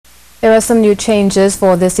There are some new changes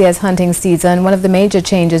for this year's hunting season, one of the major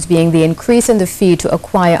changes being the increase in the fee to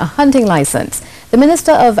acquire a hunting license. The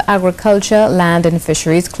Minister of Agriculture, Land and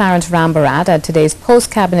Fisheries, Clarence Rambarat, at today's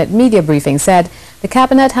post-cabinet media briefing said the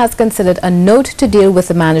cabinet has considered a note to deal with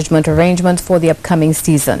the management arrangements for the upcoming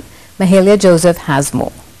season. Mahalia Joseph has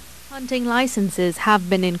more. Hunting licenses have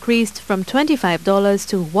been increased from $25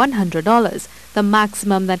 to $100, the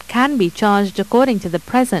maximum that can be charged according to the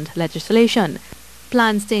present legislation.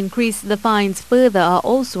 Plans to increase the fines further are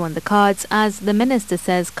also on the cards, as the minister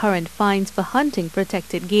says current fines for hunting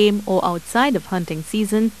protected game or outside of hunting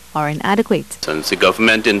season are inadequate. Since the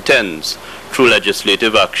government intends, through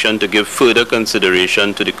legislative action, to give further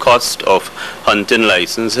consideration to the cost of hunting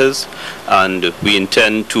licenses, and we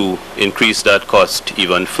intend to increase that cost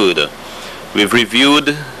even further. We've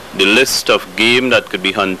reviewed the list of game that could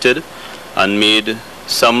be hunted and made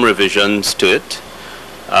some revisions to it,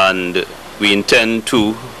 and we intend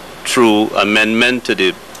to, through amendment to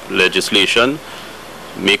the legislation,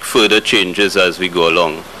 make further changes as we go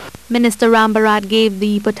along. Minister Rambarat gave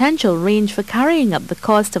the potential range for carrying up the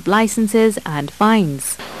cost of licenses and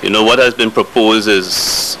fines. What has been proposed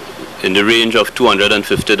is in the range of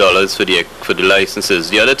 $250 for the licenses.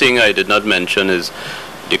 The other thing I did not mention is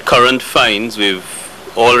the current fines. We've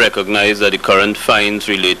all recognized that the current fines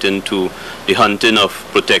relating to the hunting of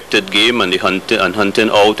protected game and hunting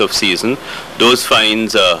out of season, those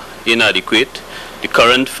fines are inadequate. The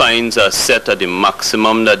current fines are set at the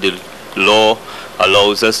maximum that the law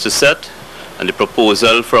allows us to set, and the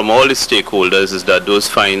proposal from all the stakeholders is that those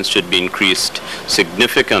fines should be increased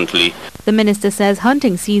significantly. The minister says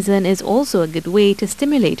hunting season is also a good way to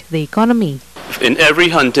stimulate the economy. In every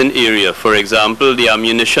hunting area, for example, the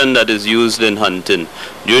ammunition that is used in hunting,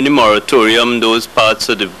 during the moratorium, those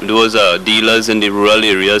dealers in the rural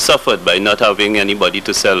areas suffered by not having anybody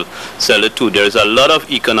to sell it to. There's a lot of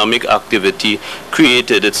economic activity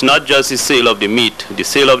created. It's not just the sale of the meat. The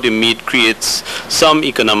sale of the meat creates some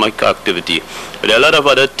economic activity. But there are a lot of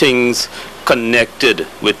other things connected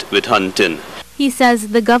with hunting. He says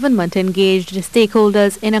the government engaged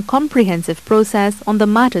stakeholders in a comprehensive process on the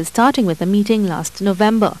matter, starting with a meeting last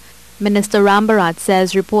November. Minister Rambarat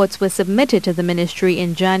says reports were submitted to the ministry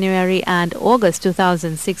in January and August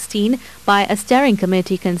 2016 by a steering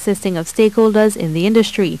committee consisting of stakeholders in the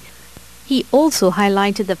industry. He also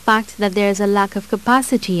highlighted the fact that there is a lack of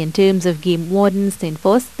capacity in terms of game wardens to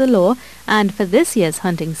enforce the law, and for this year's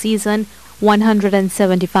hunting season,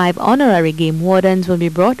 175 honorary game wardens will be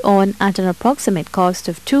brought on at an approximate cost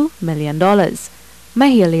of $2 million.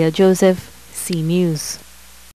 Mahalia Joseph, C News.